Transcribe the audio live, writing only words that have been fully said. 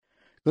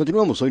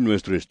Continuamos hoy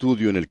nuestro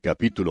estudio en el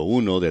capítulo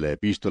 1 de la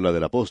epístola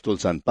del apóstol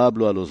San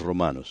Pablo a los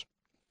Romanos.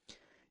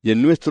 Y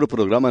en nuestro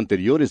programa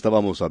anterior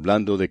estábamos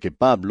hablando de que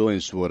Pablo, en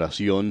su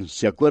oración,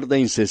 se acuerda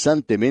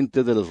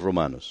incesantemente de los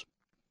romanos.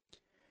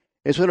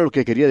 Eso era lo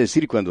que quería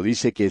decir cuando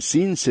dice que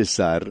sin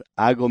cesar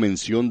hago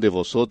mención de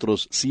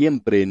vosotros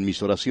siempre en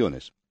mis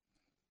oraciones.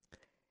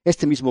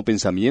 Este mismo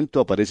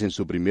pensamiento aparece en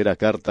su primera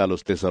carta a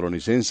los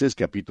tesalonicenses,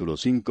 capítulo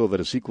 5,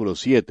 versículo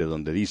 7,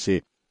 donde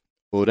dice,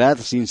 «Orad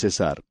sin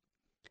cesar».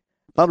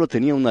 Pablo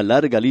tenía una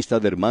larga lista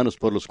de hermanos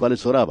por los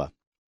cuales oraba.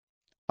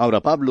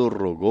 Ahora Pablo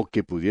rogó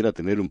que pudiera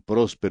tener un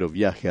próspero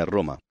viaje a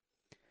Roma.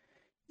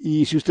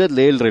 Y si usted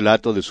lee el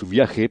relato de su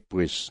viaje,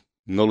 pues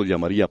no lo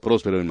llamaría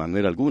próspero en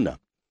manera alguna.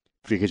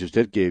 Fíjese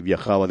usted que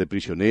viajaba de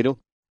prisionero,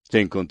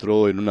 se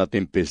encontró en una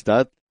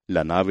tempestad,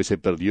 la nave se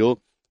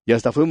perdió y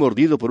hasta fue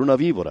mordido por una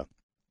víbora.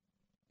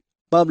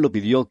 Pablo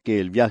pidió que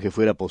el viaje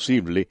fuera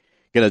posible,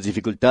 que las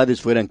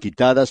dificultades fueran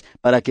quitadas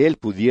para que él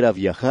pudiera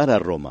viajar a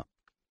Roma.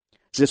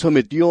 Se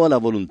sometió a la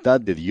voluntad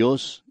de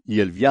Dios y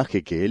el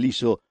viaje que él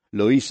hizo,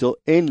 lo hizo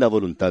en la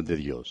voluntad de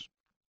Dios.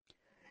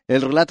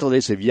 El relato de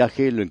ese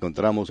viaje lo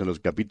encontramos en los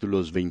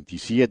capítulos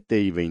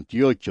 27 y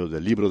 28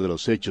 del libro de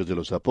los Hechos de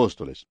los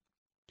Apóstoles.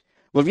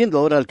 Volviendo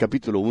ahora al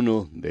capítulo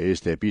 1 de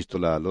esta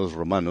epístola a los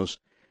Romanos,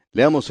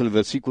 leamos el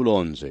versículo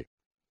 11.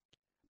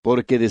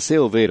 «Porque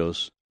deseo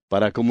veros,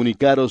 para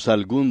comunicaros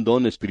algún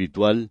don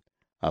espiritual,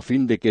 a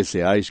fin de que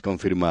seáis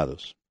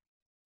confirmados».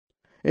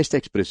 Esta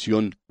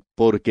expresión,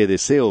 «porque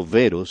deseo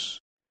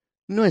veros»,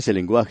 no es el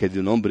lenguaje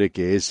de un hombre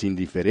que es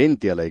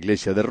indiferente a la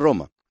iglesia de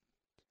Roma.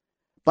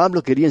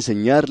 Pablo quería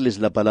enseñarles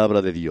la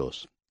palabra de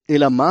Dios.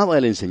 Él amaba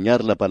el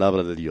enseñar la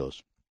palabra de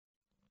Dios.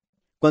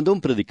 Cuando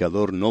un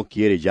predicador no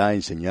quiere ya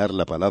enseñar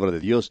la palabra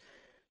de Dios,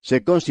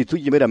 se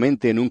constituye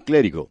meramente en un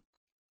clérigo.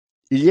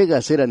 Y llega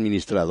a ser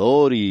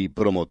administrador y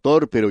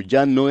promotor, pero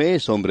ya no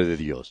es hombre de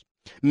Dios.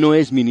 No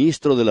es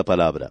ministro de la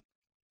palabra.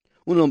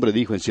 Un hombre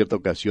dijo en cierta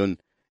ocasión,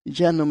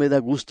 «Ya no me da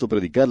gusto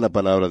predicar la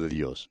palabra de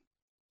Dios».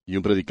 Y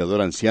un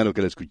predicador anciano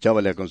que le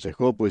escuchaba le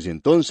aconsejó, «Pues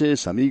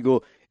entonces,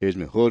 amigo, es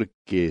mejor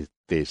que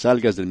te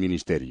salgas del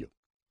ministerio».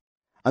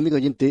 Amigo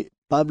oyente,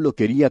 Pablo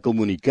quería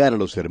comunicar a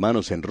los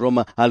hermanos en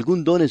Roma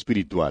algún don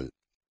espiritual.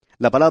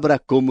 La palabra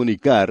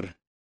comunicar,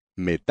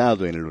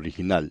 metado en el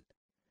original,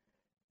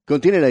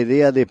 contiene la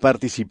idea de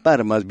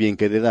participar más bien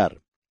que de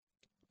dar.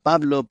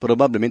 Pablo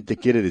probablemente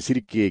quiere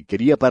decir que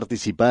quería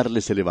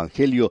participarles el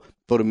Evangelio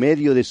por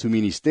medio de su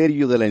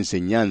ministerio de la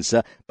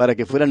enseñanza para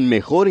que fueran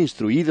mejor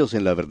instruidos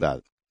en la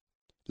verdad.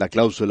 La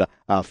cláusula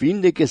 «a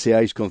fin de que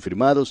seáis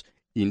confirmados»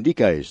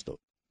 indica esto.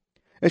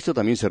 Esto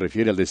también se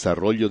refiere al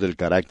desarrollo del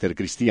carácter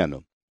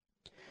cristiano.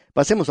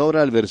 Pasemos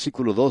ahora al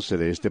versículo 12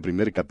 de este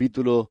primer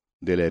capítulo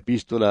de la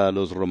epístola a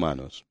los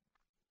Romanos.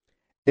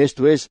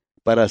 Esto es,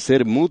 para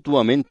ser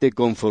mutuamente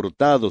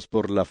confortados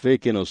por la fe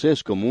que nos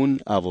es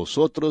común a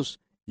vosotros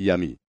y a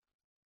mí.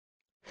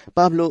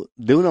 Pablo,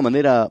 de una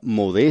manera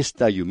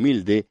modesta y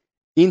humilde,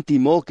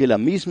 intimó que la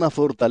misma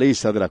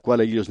fortaleza de la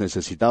cual ellos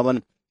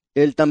necesitaban,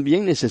 él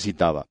también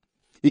necesitaba,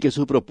 y que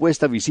su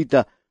propuesta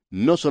visita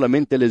no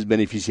solamente les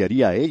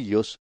beneficiaría a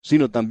ellos,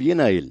 sino también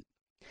a él.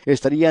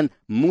 Estarían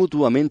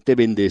mutuamente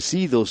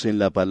bendecidos en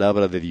la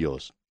palabra de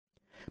Dios.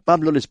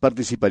 Pablo les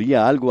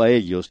participaría algo a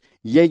ellos,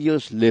 y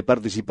ellos le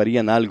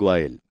participarían algo a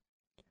él.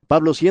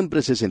 Pablo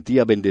siempre se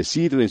sentía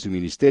bendecido en su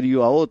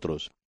ministerio a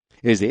otros.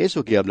 Es de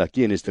eso que habla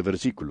aquí en este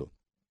versículo.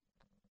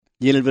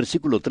 Y en el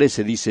versículo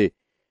 13 dice,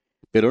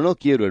 «Pero no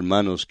quiero,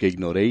 hermanos, que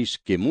ignoréis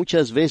que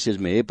muchas veces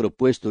me he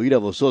propuesto ir a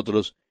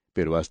vosotros,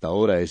 pero hasta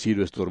ahora he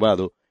sido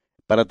estorbado,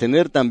 para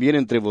tener también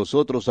entre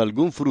vosotros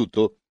algún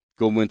fruto,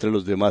 como entre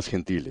los demás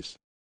gentiles».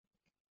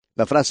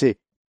 La frase,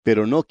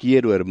 «pero no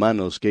quiero,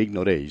 hermanos, que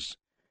ignoréis»,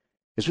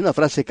 es una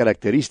frase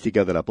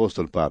característica del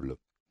apóstol Pablo.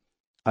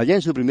 Allá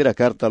en su primera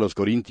carta a los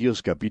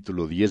Corintios,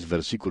 capítulo 10,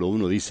 versículo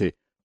 1, dice,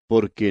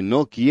 «Porque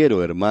no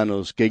quiero,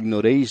 hermanos, que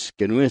ignoréis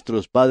que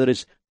nuestros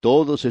padres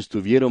todos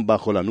estuvieron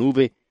bajo la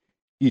nube,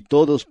 y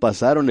todos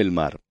pasaron el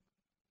mar».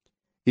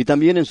 Y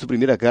también en su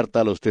primera carta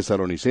a los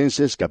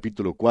tesalonicenses,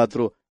 capítulo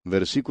 4,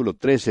 versículo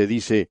 13,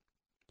 dice,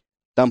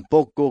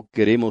 «Tampoco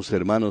queremos,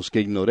 hermanos,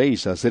 que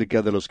ignoréis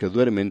acerca de los que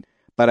duermen,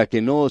 para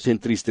que no os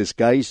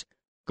entristezcáis,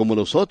 como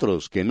los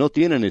otros que no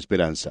tienen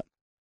esperanza».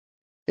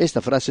 Esta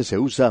frase se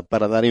usa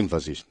para dar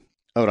énfasis.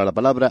 Ahora, la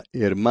palabra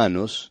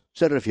hermanos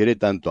se refiere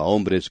tanto a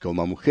hombres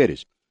como a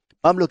mujeres.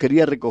 Pablo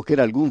quería recoger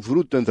algún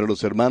fruto entre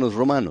los hermanos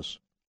romanos.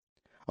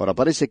 Ahora,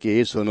 parece que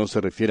eso no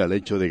se refiere al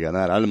hecho de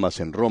ganar almas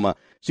en Roma,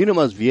 sino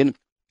más bien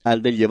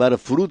al de llevar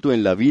fruto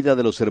en la vida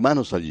de los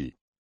hermanos allí.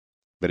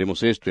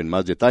 Veremos esto en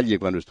más detalle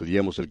cuando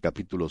estudiemos el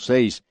capítulo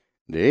 6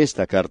 de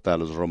esta carta a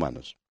los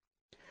romanos.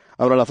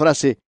 Ahora, la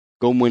frase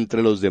 «como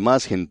entre los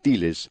demás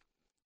gentiles»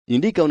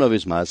 indica una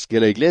vez más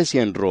que la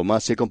iglesia en Roma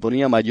se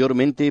componía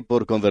mayormente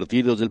por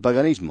convertidos del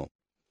paganismo.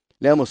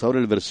 Leamos ahora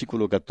el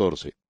versículo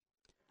 14.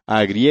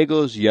 «A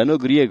griegos y a no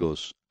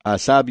griegos, a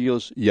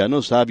sabios y a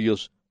no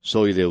sabios,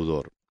 soy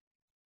deudor».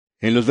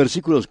 En los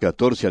versículos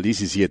 14 al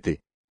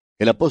 17,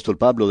 el apóstol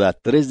Pablo da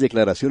 3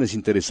 declaraciones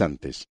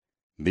interesantes.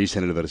 Dice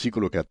en el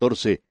versículo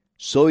 14,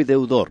 soy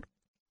deudor.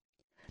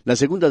 La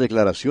segunda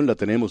declaración la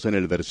tenemos en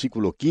el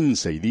versículo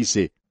 15 y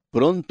dice,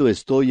 pronto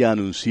estoy a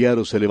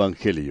anunciaros el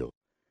Evangelio.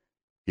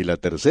 Y la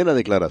tercera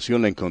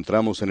declaración la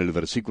encontramos en el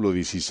versículo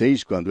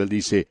 16 cuando él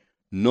dice,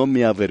 no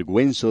me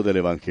avergüenzo del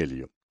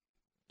Evangelio.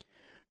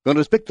 Con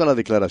respecto a la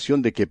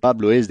declaración de que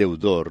Pablo es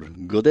deudor,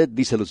 Godet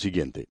dice lo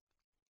siguiente,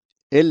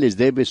 él les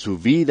debe su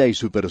vida y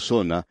su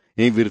persona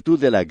en virtud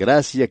de la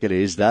gracia que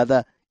le es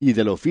dada y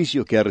del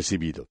oficio que ha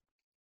recibido.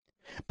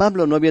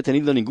 Pablo no había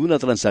tenido ninguna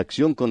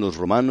transacción con los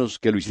romanos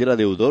que lo hiciera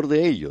deudor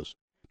de ellos,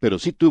 pero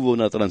sí tuvo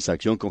una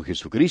transacción con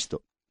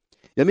Jesucristo.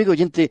 Y amigo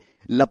oyente,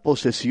 la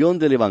posesión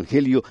del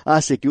Evangelio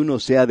hace que uno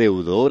sea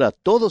deudor a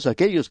todos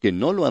aquellos que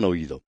no lo han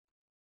oído.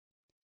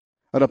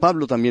 Ahora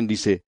Pablo también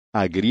dice,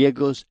 a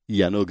griegos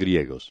y a no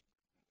griegos.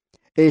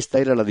 Esta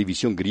era la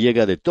división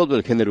griega de todo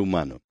el género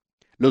humano.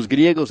 Los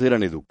griegos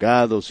eran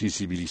educados y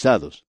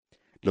civilizados.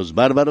 Los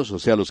bárbaros, o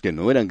sea, los que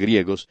no eran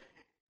griegos,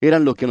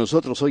 eran lo que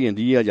nosotros hoy en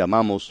día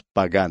llamamos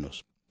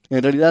paganos.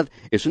 En realidad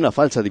es una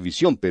falsa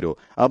división, pero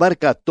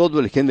abarca todo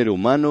el género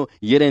humano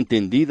y era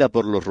entendida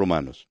por los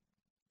romanos.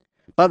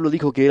 Pablo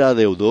dijo que era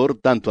deudor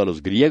tanto a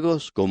los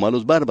griegos como a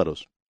los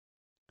bárbaros.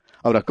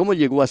 Ahora, ¿cómo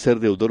llegó a ser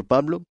deudor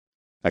Pablo?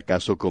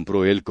 ¿Acaso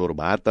compró él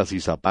corbatas y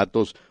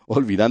zapatos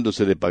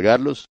olvidándose de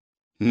pagarlos?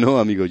 No,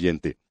 amigo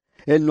oyente.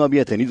 Él no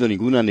había tenido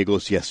ninguna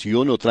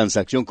negociación o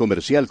transacción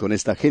comercial con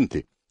esta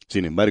gente.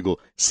 Sin embargo,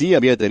 sí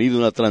había tenido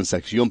una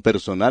transacción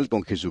personal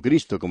con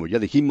Jesucristo, como ya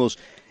dijimos,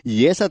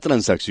 y esa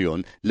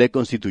transacción le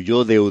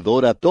constituyó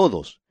deudor a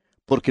todos,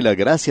 porque la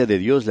gracia de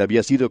Dios le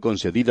había sido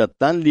concedida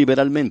tan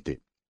liberalmente.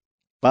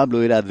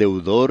 Pablo era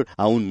deudor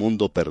a un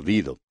mundo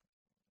perdido.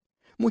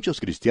 Muchos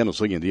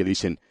cristianos hoy en día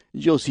dicen,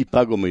 yo sí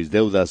pago mis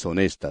deudas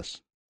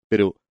honestas.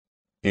 Pero,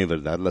 ¿en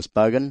verdad las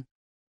pagan?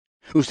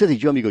 Usted y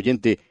yo, amigo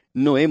oyente,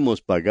 no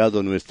hemos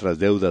pagado nuestras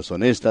deudas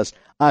honestas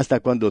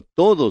hasta cuando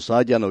todos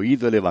hayan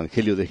oído el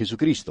Evangelio de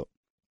Jesucristo.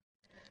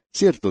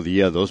 Cierto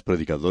día, dos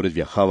predicadores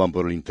viajaban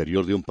por el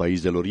interior de un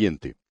país del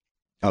Oriente.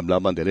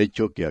 Hablaban del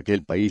hecho que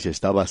aquel país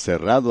estaba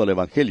cerrado al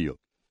Evangelio.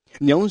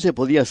 Ni aún se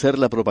podía hacer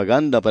la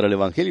propaganda para el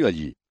Evangelio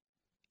allí.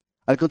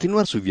 Al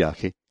continuar su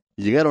viaje,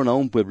 llegaron a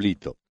un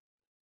pueblito.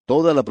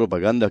 Toda la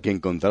propaganda que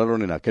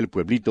encontraron en aquel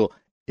pueblito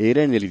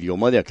era en el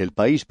idioma de aquel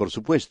país, por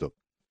supuesto.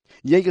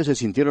 Y ellos se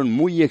sintieron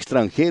muy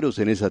extranjeros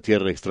en esa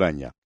tierra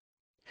extraña.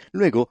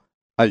 Luego,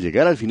 al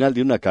llegar al final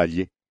de una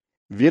calle,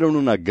 vieron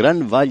una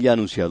gran valla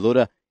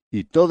anunciadora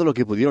y todo lo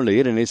que pudieron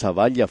leer en esa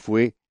valla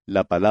fue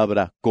la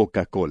palabra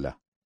Coca-Cola.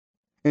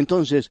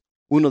 Entonces,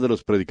 uno de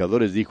los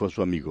predicadores dijo a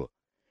su amigo,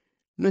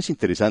 ¿no es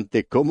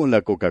interesante cómo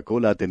la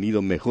Coca-Cola ha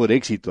tenido mejor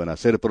éxito en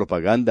hacer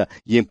propaganda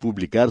y en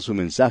publicar su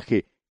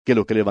mensaje que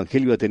lo que el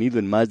Evangelio ha tenido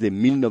en más de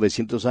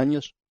 1900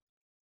 años?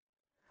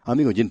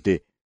 Amigo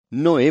oyente,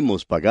 no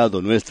hemos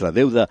pagado nuestra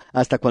deuda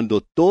hasta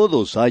cuando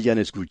todos hayan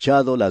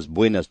escuchado las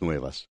buenas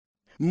nuevas.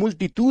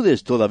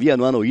 Multitudes todavía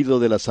no han oído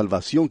de la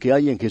salvación que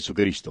hay en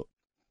Jesucristo.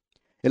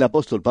 El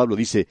apóstol Pablo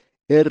dice,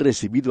 he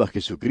recibido a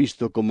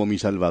Jesucristo como mi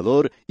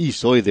Salvador y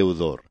soy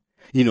deudor.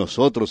 Y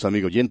nosotros,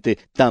 amigo oyente,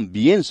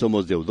 también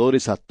somos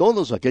deudores a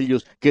todos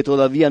aquellos que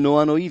todavía no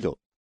han oído.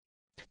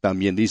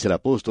 También dice el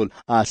apóstol,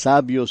 a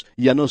sabios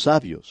y a no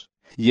sabios.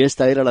 Y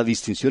esta era la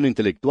distinción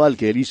intelectual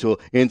que él hizo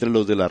entre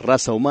los de la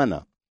raza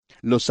humana.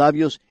 Los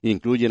sabios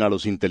incluyen a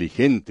los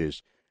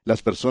inteligentes,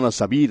 las personas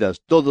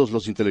sabidas, todos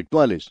los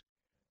intelectuales.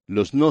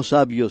 Los no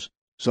sabios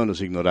son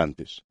los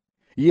ignorantes.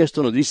 Y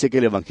esto nos dice que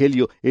el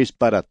Evangelio es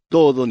para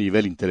todo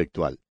nivel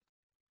intelectual.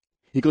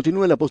 Y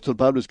continúa el apóstol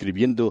Pablo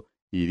escribiendo,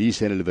 y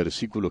dice en el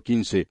versículo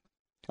 15,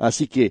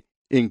 así que,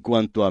 en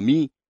cuanto a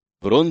mí,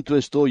 pronto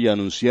estoy a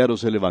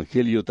anunciaros el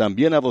Evangelio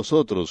también a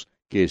vosotros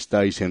que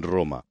estáis en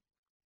Roma.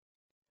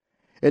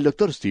 El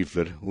doctor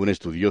Stifler, un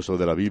estudioso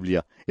de la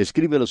Biblia,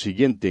 escribe lo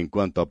siguiente en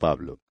cuanto a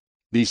Pablo.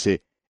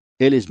 Dice,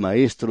 él es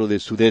maestro de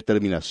su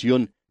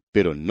determinación,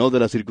 pero no de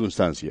las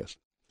circunstancias.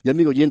 Y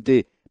amigo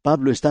oyente,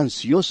 Pablo está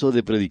ansioso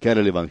de predicar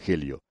el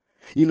Evangelio.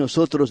 Y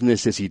nosotros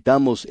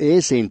necesitamos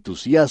ese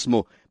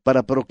entusiasmo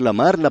para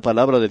proclamar la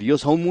palabra de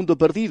Dios a un mundo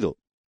perdido.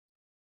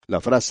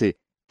 La frase,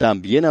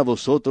 también a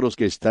vosotros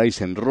que estáis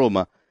en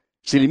Roma,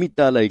 se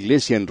limita a la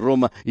iglesia en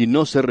Roma y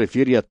no se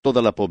refiere a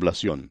toda la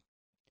población.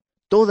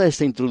 Toda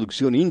esta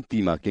introducción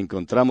íntima que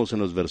encontramos en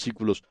los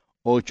versículos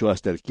 8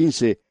 hasta el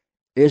 15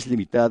 es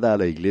limitada a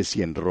la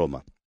iglesia en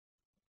Roma.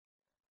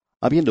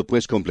 Habiendo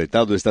pues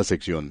completado esta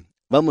sección,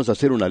 vamos a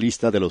hacer una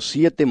lista de los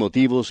 7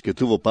 motivos que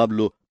tuvo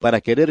Pablo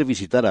para querer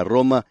visitar a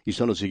Roma y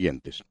son los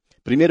siguientes.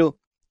 Primero,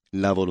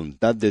 la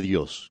voluntad de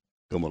Dios,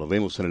 como lo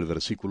vemos en el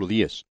versículo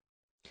 10.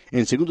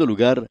 En segundo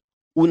lugar,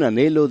 un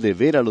anhelo de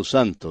ver a los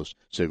santos,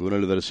 según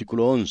el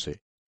versículo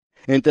 11.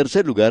 En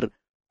tercer lugar,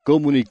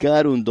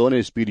 comunicar un don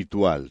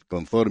espiritual,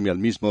 conforme al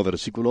mismo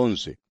versículo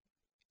 11.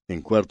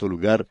 En cuarto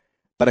lugar,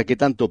 para que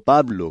tanto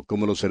Pablo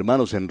como los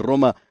hermanos en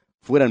Roma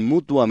fueran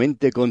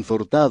mutuamente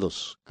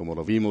confortados, como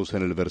lo vimos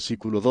en el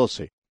versículo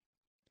 12.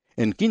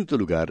 En quinto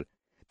lugar,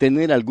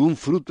 tener algún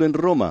fruto en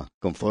Roma,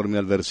 conforme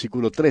al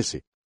versículo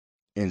 13.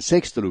 En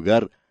sexto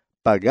lugar,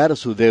 pagar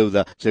su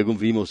deuda, según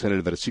vimos en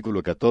el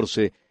versículo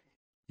 14.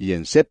 Y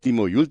en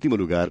séptimo y último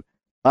lugar,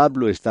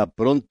 Pablo está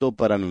pronto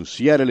para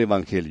anunciar el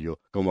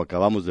Evangelio, como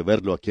acabamos de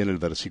verlo aquí en el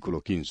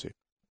versículo 15.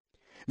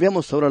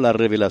 Veamos ahora la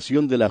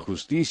revelación de la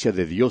justicia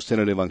de Dios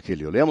en el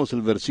Evangelio. Leamos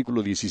el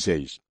versículo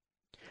 16.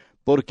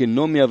 Porque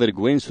no me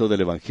avergüenzo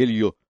del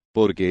Evangelio,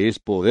 porque es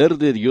poder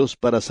de Dios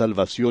para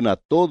salvación a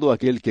todo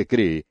aquel que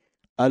cree,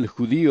 al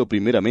judío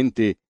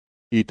primeramente,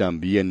 y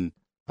también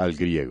al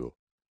griego.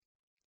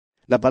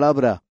 La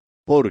palabra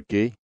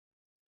porque,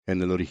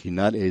 en el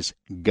original es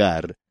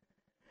gar,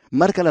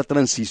 marca la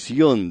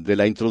transición de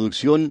la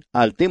introducción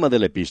al tema de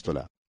la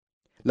epístola.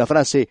 La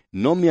frase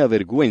no me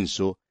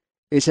avergüenzo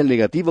es el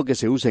negativo que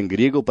se usa en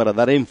griego para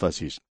dar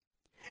énfasis.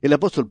 El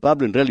apóstol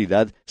Pablo en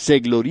realidad se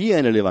gloría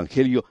en el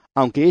Evangelio,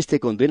 aunque éste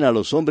condena a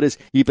los hombres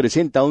y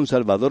presenta a un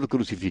Salvador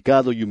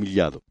crucificado y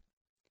humillado.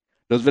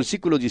 Los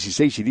versículos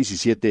 16 y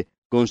 17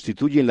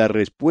 constituyen la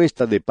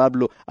respuesta de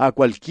Pablo a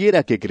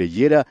cualquiera que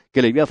creyera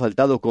que le había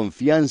faltado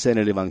confianza en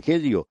el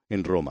Evangelio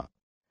en Roma.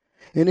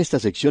 En esta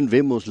sección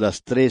vemos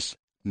las tres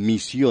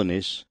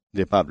misiones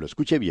de Pablo.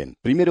 Escuche bien.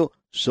 Primero,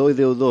 soy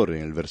deudor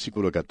en el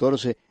versículo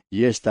 14,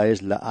 y esta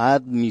es la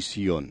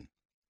admisión.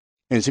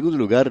 En segundo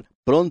lugar,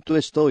 pronto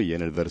estoy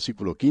en el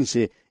versículo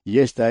 15, y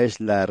esta es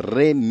la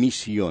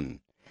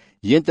remisión.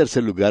 Y en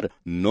tercer lugar,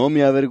 no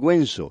me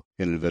avergüenzo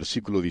en el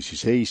versículo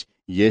 16,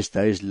 y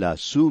esta es la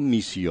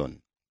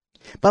sumisión.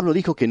 Pablo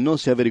dijo que no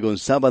se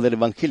avergonzaba del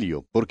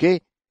Evangelio. ¿Por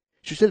qué?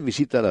 Si usted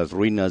visita las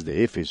ruinas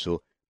de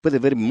Éfeso, puede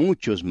ver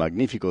muchos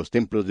magníficos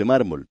templos de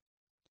mármol.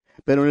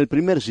 Pero en el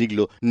primer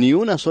siglo, ni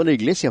una sola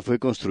iglesia fue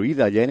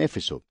construida allá en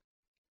Éfeso.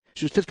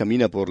 Si usted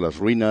camina por las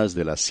ruinas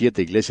de las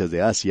 7 iglesias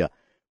de Asia,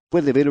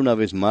 puede ver una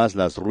vez más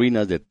las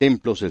ruinas de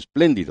templos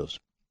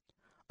espléndidos.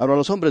 Ahora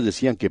los hombres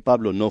decían que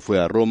Pablo no fue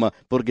a Roma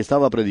porque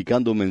estaba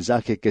predicando un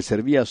mensaje que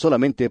servía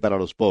solamente para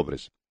los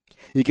pobres,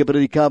 y que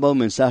predicaba un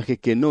mensaje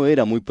que no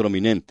era muy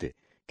prominente,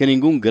 que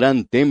ningún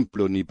gran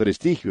templo ni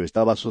prestigio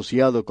estaba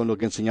asociado con lo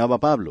que enseñaba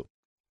Pablo.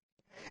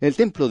 El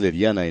templo de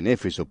Diana en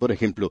Éfeso, por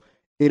ejemplo,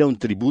 era un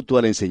tributo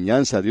a la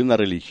enseñanza de una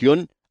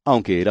religión,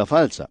 aunque era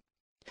falsa.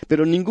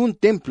 Pero ningún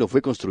templo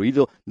fue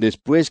construido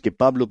después que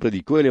Pablo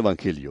predicó el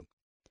Evangelio.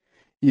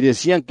 Y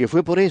decían que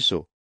fue por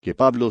eso que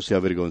Pablo se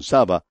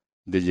avergonzaba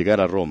de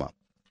llegar a Roma.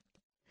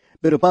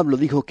 Pero Pablo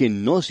dijo que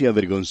no se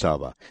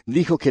avergonzaba,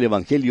 dijo que el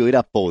Evangelio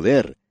era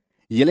poder,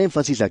 y el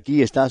énfasis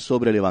aquí está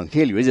sobre el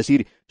Evangelio, es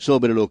decir,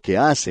 sobre lo que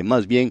hace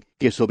más bien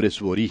que sobre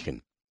su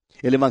origen.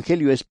 El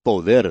Evangelio es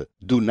poder,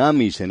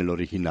 dunamis en el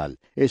original,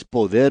 es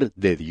poder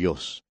de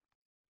Dios.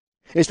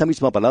 Esta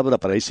misma palabra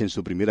aparece en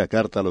su primera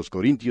carta a los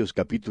Corintios,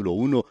 capítulo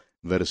 1,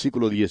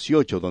 versículo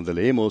 18, donde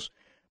leemos,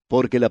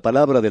 porque la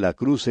palabra de la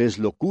cruz es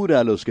locura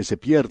a los que se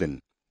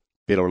pierden,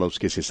 pero a los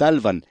que se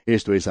salvan,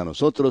 esto es a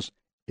nosotros,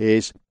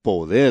 es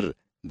poder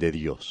de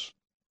Dios.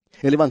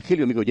 El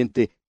Evangelio, amigo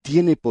oyente,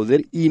 tiene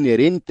poder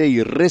inherente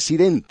y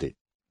residente.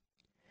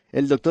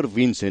 El Dr.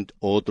 Vincent,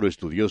 otro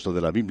estudioso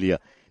de la Biblia,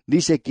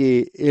 dice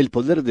que el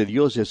poder de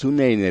Dios es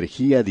una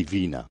energía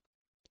divina.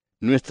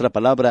 Nuestra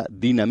palabra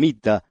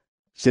dinamita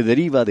se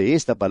deriva de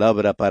esta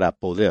palabra para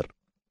poder.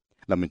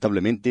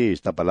 Lamentablemente,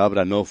 esta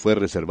palabra no fue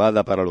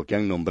reservada para lo que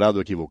han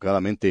nombrado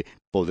equivocadamente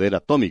poder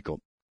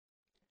atómico.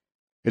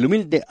 El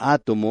humilde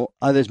átomo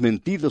ha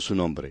desmentido su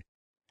nombre.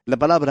 La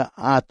palabra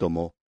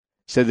átomo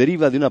se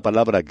deriva de una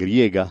palabra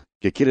griega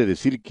que quiere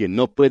decir que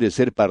no puede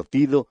ser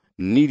partido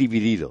ni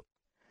dividido.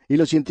 Y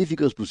los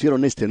científicos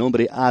pusieron este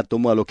nombre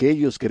átomo a lo que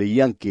ellos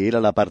creían que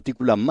era la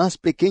partícula más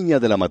pequeña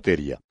de la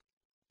materia.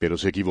 Pero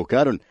se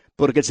equivocaron,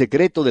 porque el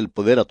secreto del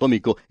poder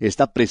atómico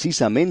está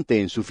precisamente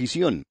en su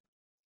fisión.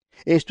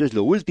 Esto es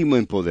lo último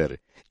en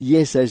poder, y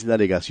esa es la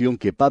alegación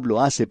que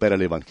Pablo hace para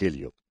el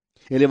Evangelio.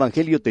 El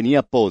Evangelio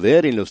tenía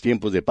poder en los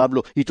tiempos de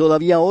Pablo, y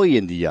todavía hoy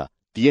en día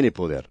tiene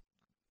poder.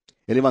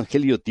 El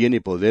Evangelio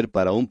tiene poder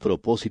para un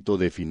propósito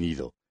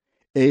definido.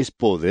 Es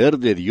poder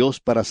de Dios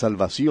para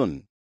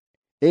salvación.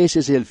 Ese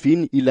es el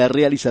fin y la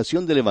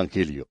realización del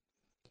Evangelio.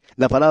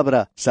 La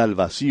palabra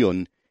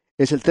salvación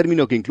es el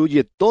término que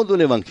incluye todo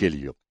el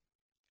Evangelio.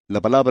 La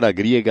palabra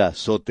griega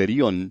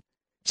soterión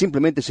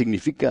simplemente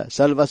significa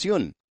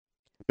salvación,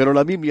 pero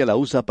la Biblia la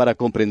usa para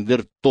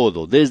comprender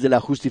todo, desde la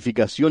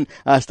justificación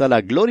hasta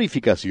la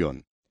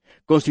glorificación.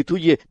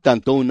 Constituye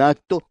tanto un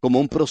acto como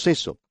un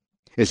proceso.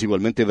 Es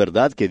igualmente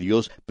verdad que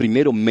Dios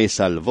primero me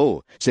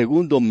salvó,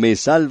 segundo me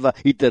salva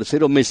y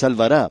tercero me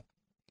salvará.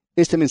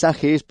 Este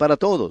mensaje es para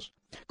todos.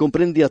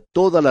 Comprende a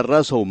toda la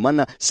raza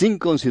humana sin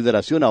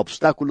consideración a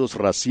obstáculos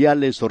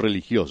raciales o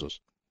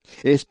religiosos.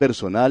 Es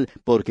personal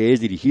porque es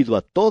dirigido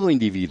a todo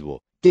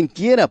individuo. Quien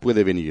quiera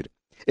puede venir.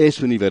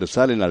 Es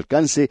universal en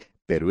alcance,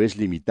 pero es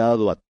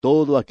limitado a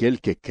todo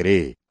aquel que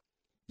cree.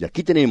 Y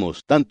aquí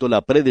tenemos tanto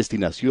la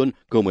predestinación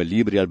como el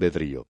libre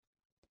albedrío.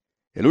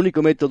 El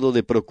único método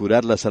de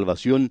procurar la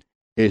salvación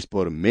es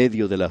por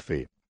medio de la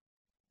fe.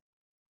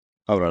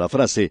 Ahora la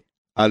frase,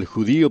 al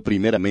judío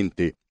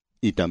primeramente,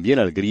 y también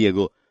al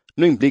griego,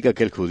 no implica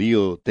que el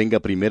judío tenga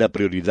primera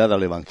prioridad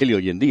al Evangelio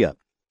hoy en día,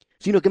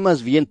 sino que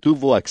más bien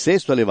tuvo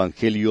acceso al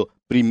Evangelio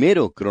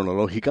primero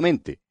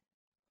cronológicamente.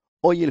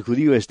 Hoy el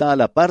judío está a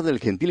la par del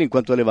gentil en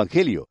cuanto al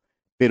Evangelio,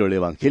 pero el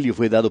Evangelio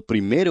fue dado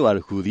primero al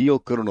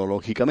judío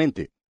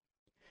cronológicamente.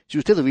 Si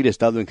usted hubiera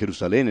estado en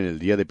Jerusalén en el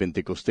día de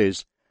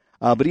Pentecostés,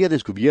 habría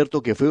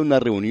descubierto que fue una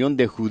reunión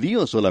de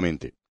judíos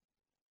solamente.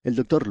 El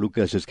doctor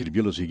Lucas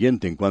escribió lo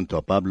siguiente en cuanto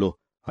a Pablo,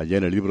 allá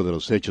en el libro de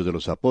los Hechos de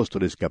los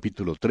Apóstoles,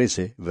 capítulo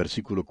 13,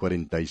 versículo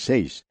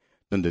 46,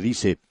 donde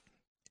dice: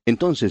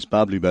 Entonces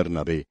Pablo y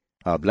Bernabé,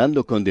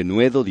 hablando con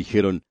denuedo,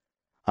 dijeron: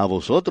 A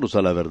vosotros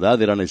a la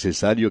verdad era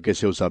necesario que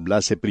se os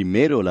hablase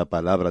primero la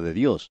palabra de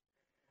Dios.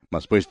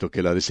 Mas puesto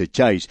que la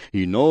desecháis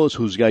y no os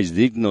juzgáis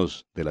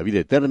dignos de la vida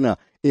eterna,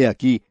 he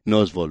aquí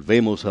nos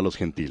volvemos a los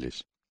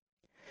gentiles.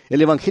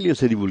 El Evangelio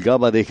se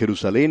divulgaba de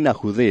Jerusalén a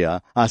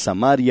Judea, a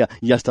Samaria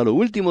y hasta lo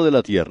último de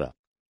la tierra.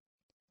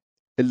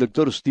 El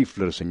doctor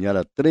Stifler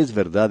señala 3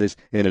 verdades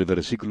en el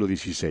versículo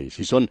 16,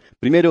 y son,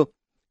 primero,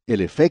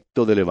 el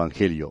efecto del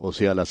Evangelio, o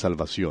sea, la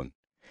salvación.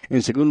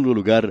 En segundo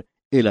lugar,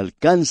 el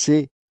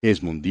alcance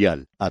es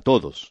mundial, a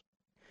todos.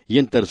 Y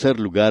en tercer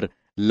lugar,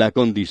 la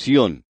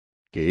condición,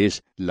 que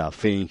es la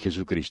fe en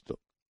Jesucristo.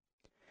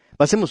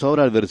 Pasemos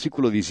ahora al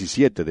versículo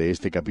 17 de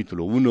este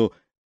capítulo 1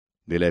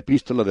 de la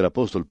epístola del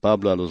apóstol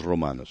Pablo a los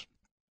Romanos.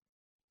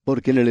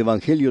 Porque en el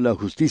Evangelio la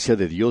justicia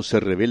de Dios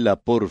se revela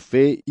por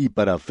fe y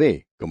para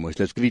fe, como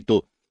está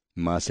escrito: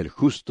 mas el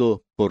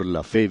justo por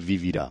la fe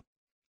vivirá.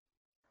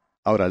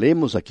 Ahora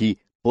leemos aquí: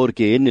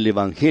 porque en el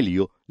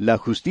Evangelio la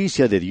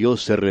justicia de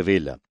Dios se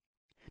revela.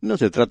 No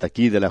se trata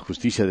aquí de la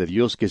justicia de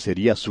Dios, que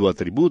sería su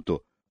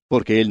atributo,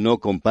 porque Él no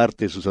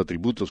comparte sus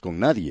atributos con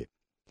nadie.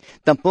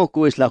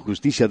 Tampoco es la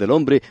justicia del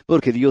hombre,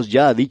 porque Dios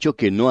ya ha dicho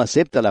que no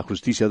acepta la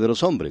justicia de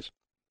los hombres.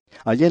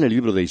 Allá en el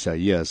libro de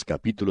Isaías,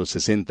 capítulo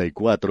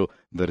 64,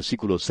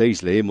 versículo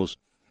 6, leemos: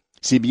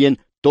 Si bien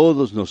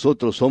todos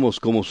nosotros somos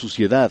como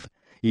suciedad,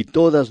 y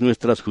todas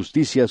nuestras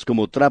justicias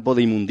como trapo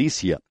de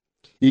inmundicia,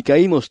 y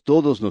caímos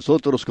todos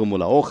nosotros como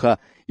la hoja,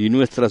 y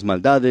nuestras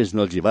maldades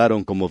nos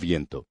llevaron como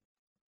viento.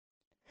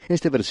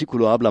 Este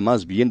versículo habla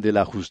más bien de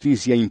la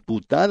justicia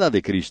imputada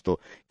de Cristo,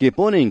 que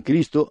pone en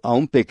Cristo a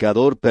un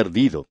pecador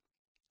perdido.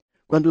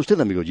 Cuando usted,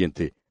 amigo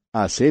oyente,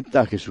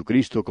 acepta a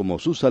Jesucristo como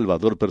su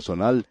Salvador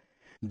personal,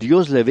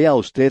 Dios le ve a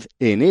usted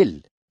en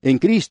Él, en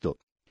Cristo.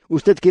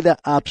 Usted queda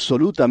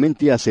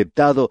absolutamente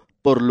aceptado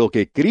por lo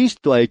que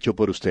Cristo ha hecho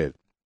por usted.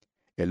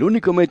 El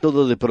único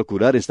método de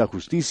procurar esta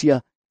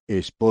justicia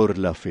es por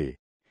la fe.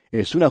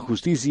 Es una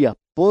justicia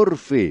por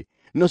fe.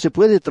 No se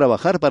puede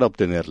trabajar para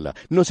obtenerla,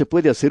 no se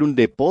puede hacer un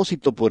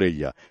depósito por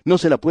ella, no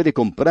se la puede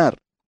comprar.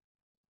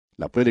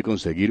 La puede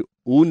conseguir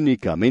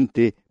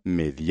únicamente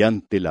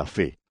mediante la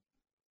fe.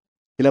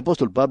 El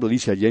apóstol Pablo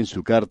dice allá en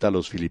su carta a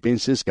los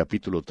Filipenses,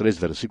 capítulo 3,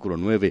 versículo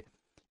 9,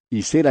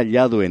 y ser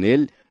hallado en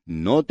él,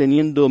 no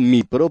teniendo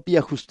mi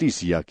propia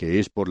justicia, que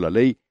es por la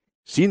ley,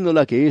 sino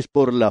la que es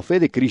por la fe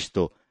de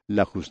Cristo,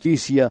 la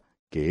justicia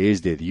que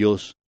es de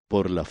Dios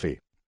por la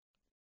fe.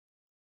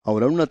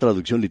 Ahora, una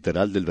traducción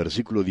literal del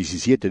versículo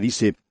 17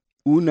 dice: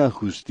 una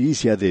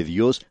justicia de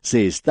Dios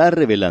se está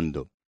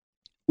revelando.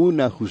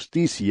 Una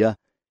justicia,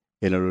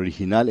 en el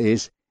original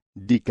es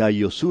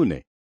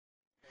dikaiosune.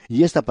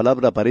 Y esta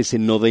palabra aparece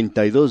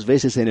 92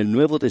 veces en el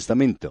Nuevo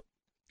Testamento.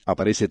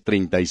 Aparece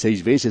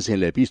 36 veces en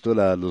la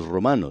epístola a los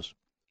Romanos.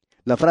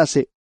 La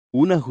frase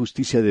una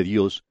justicia de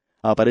Dios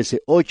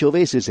aparece 8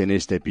 veces en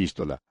esta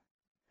epístola.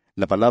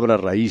 La palabra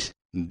raíz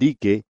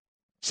dike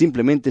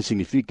simplemente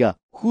significa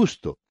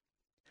justo.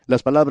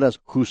 Las palabras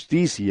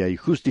justicia y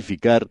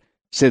justificar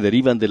se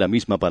derivan de la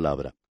misma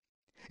palabra.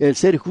 El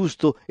ser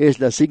justo es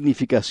la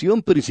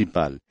significación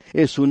principal,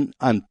 es un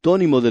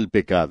antónimo del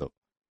pecado.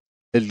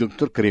 El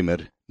doctor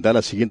Kremer da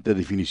la siguiente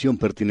definición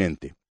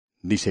pertinente.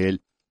 Dice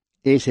él: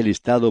 es el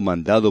estado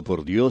mandado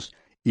por Dios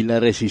y la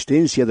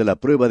resistencia de la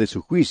prueba de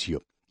su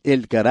juicio,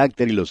 el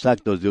carácter y los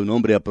actos de un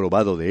hombre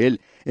aprobado de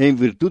él, en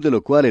virtud de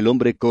lo cual el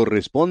hombre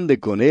corresponde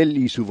con él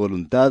y su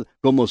voluntad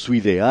como su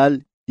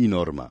ideal y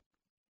norma.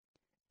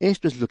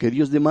 Esto es lo que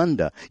Dios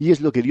demanda, y es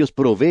lo que Dios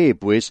provee,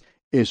 pues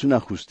es una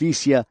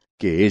justicia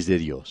que es de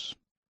Dios.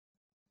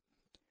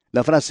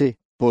 La frase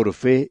por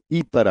fe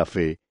y para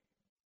fe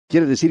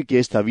quiere decir que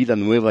esta vida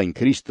nueva en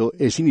Cristo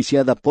es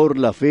iniciada por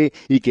la fe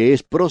y que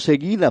es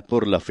proseguida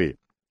por la fe.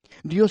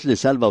 Dios le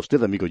salva a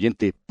usted, amigo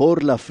oyente,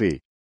 por la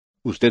fe.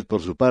 Usted,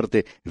 por su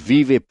parte,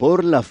 vive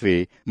por la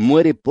fe,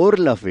 muere por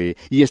la fe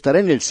y estará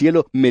en el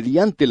cielo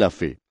mediante la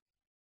fe.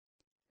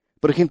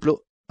 Por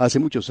ejemplo, hace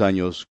muchos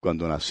años,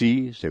 cuando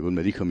nací, según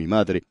me dijo mi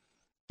madre,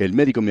 el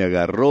médico me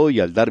agarró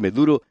y al darme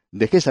duro,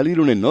 dejé salir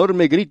un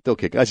enorme grito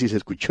que casi se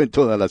escuchó en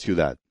toda la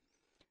ciudad.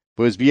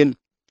 Pues bien,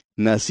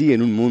 nací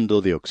en un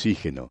mundo de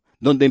oxígeno,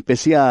 donde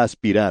empecé a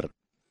aspirar.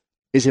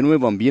 Ese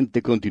nuevo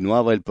ambiente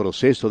continuaba el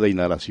proceso de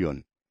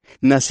inhalación.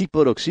 Nací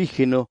por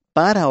oxígeno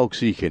para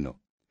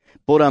oxígeno,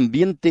 por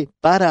ambiente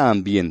para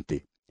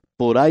ambiente,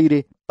 por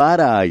aire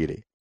para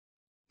aire.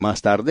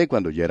 Más tarde,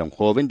 cuando ya era un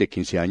joven de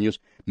 15 años,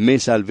 me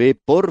salvé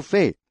por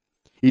fe.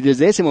 Y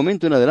desde ese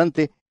momento en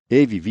adelante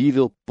he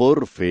vivido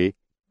por fe,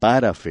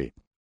 para fe.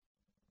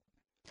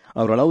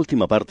 Ahora, la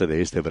última parte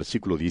de este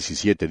versículo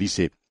 17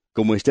 dice: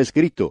 como está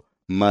escrito,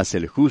 mas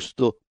el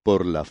justo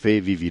por la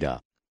fe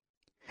vivirá.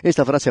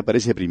 Esta frase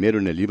aparece primero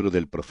en el libro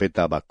del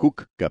profeta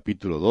Habacuc,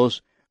 capítulo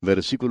 2,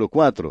 versículo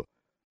 4,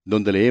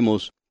 donde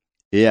leemos: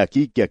 He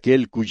aquí que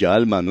aquel cuya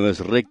alma no es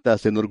recta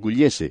se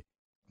enorgullece,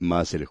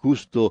 mas el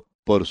justo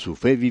por su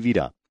fe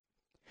vivirá.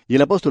 Y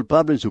el apóstol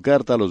Pablo en su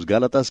carta a los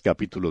Gálatas,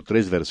 capítulo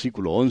 3,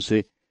 versículo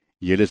 11,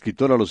 y el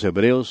escritor a los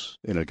Hebreos,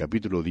 en el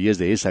capítulo 10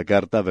 de esa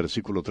carta,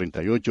 versículo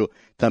 38,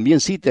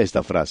 también cita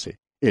esta frase: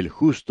 el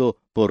justo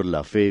por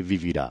la fe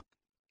vivirá.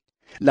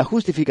 La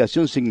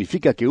justificación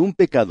significa que un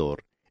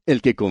pecador,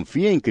 el que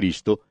confía en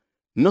Cristo,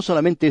 no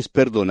solamente es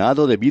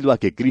perdonado debido a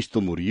que Cristo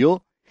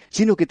murió,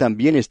 sino que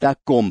también está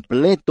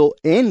completo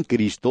en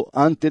Cristo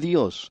ante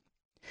Dios.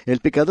 El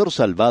pecador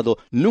salvado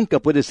nunca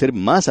puede ser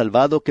más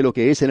salvado que lo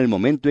que es en el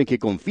momento en que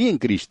confía en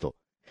Cristo.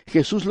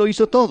 Jesús lo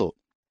hizo todo.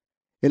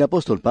 El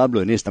apóstol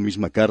Pablo en esta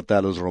misma carta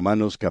a los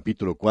Romanos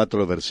capítulo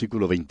 4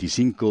 versículo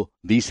 25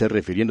 dice,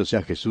 refiriéndose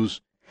a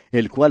Jesús: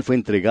 el cual fue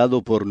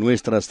entregado por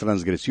nuestras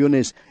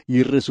transgresiones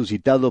y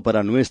resucitado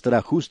para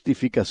nuestra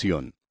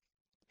justificación.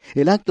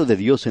 El acto de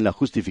Dios en la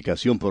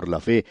justificación por la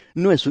fe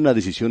no es una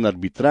decisión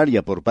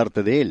arbitraria por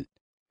parte de Él,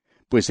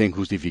 pues en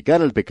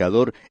justificar al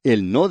pecador,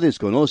 Él no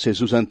desconoce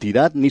su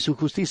santidad ni su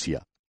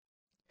justicia.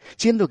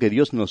 Siendo que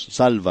Dios nos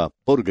salva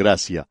por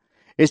gracia,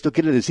 esto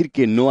quiere decir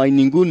que no hay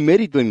ningún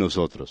mérito en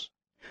nosotros.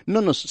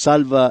 No nos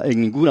salva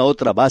en ninguna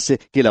otra base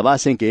que la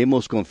base en que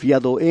hemos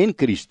confiado en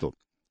Cristo.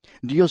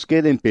 Dios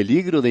queda en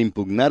peligro de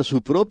impugnar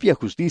su propia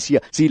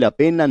justicia si la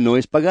pena no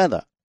es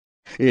pagada.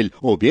 Él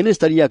o bien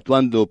estaría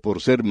actuando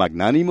por ser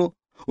magnánimo,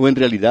 o en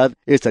realidad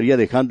estaría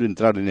dejando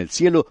entrar en el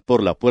cielo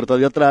por la puerta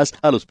de atrás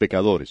a los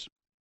pecadores.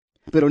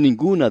 Pero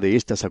ninguna de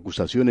estas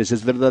acusaciones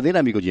es verdadera,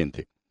 amigo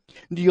oyente.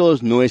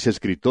 Dios no es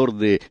escritor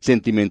de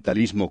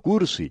sentimentalismo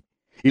cursi,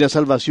 y la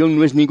salvación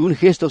no es ningún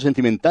gesto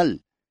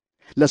sentimental.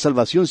 La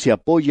salvación se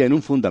apoya en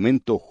un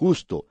fundamento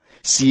justo,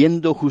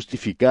 siendo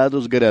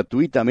justificados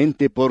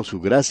gratuitamente por su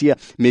gracia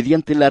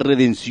mediante la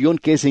redención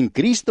que es en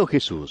Cristo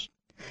Jesús.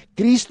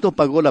 Cristo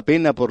pagó la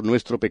pena por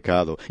nuestro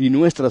pecado, y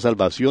nuestra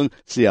salvación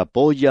se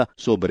apoya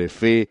sobre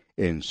fe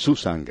en su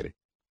sangre.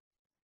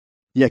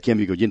 Y aquí,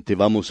 amigo oyente,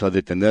 vamos a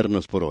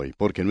detenernos por hoy,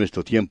 porque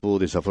nuestro tiempo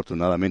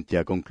desafortunadamente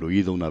ha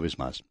concluido una vez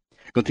más.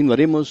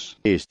 Continuaremos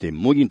este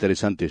muy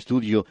interesante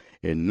estudio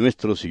en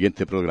nuestro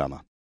siguiente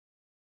programa.